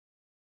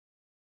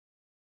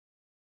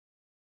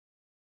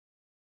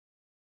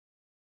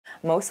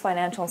Most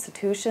financial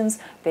institutions,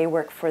 they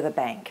work for the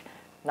bank,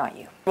 not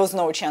you. There was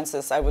no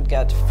chances I would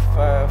get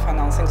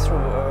financing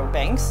through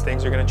banks.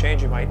 Things are going to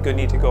change. You might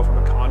need to go from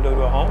a condo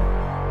to a home.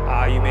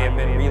 You may have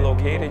been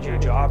relocated. Your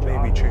job may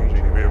be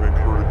changing. You may have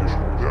incurred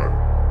additional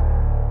debt.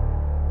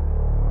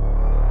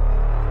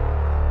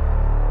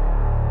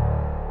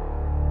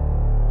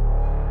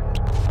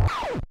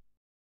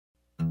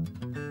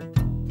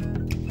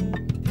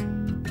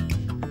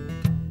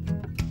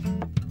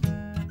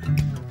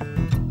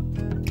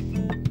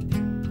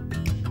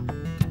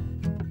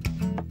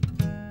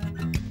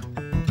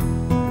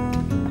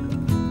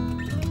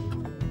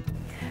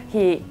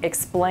 He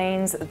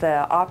explains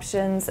the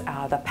options,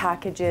 the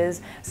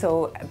packages,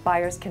 so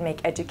buyers can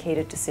make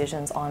educated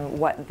decisions on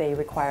what they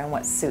require and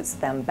what suits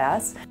them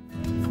best.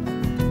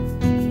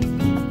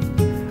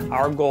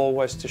 Our goal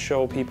was to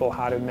show people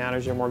how to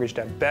manage their mortgage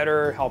debt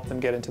better, help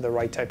them get into the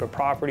right type of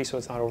property so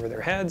it's not over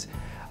their heads,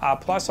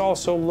 plus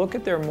also look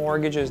at their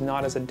mortgages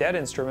not as a debt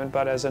instrument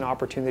but as an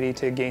opportunity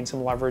to gain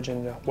some leverage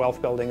and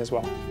wealth building as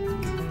well.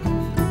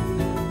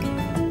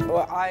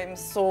 I'm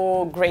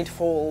so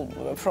grateful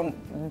from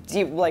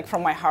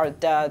my heart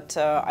that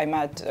I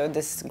met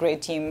this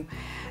great team,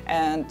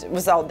 and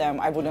without them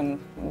I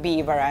wouldn't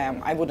be where I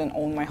am. I wouldn't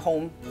own my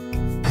home.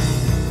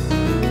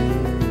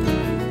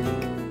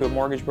 To a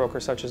mortgage broker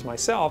such as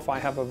myself, I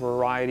have a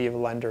variety of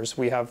lenders.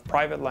 We have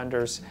private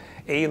lenders,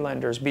 A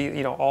lenders,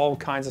 B, all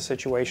kinds of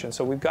situations.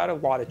 So we've got a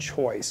lot of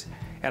choice.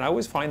 And I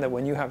always find that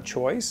when you have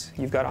choice,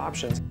 you've got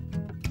options.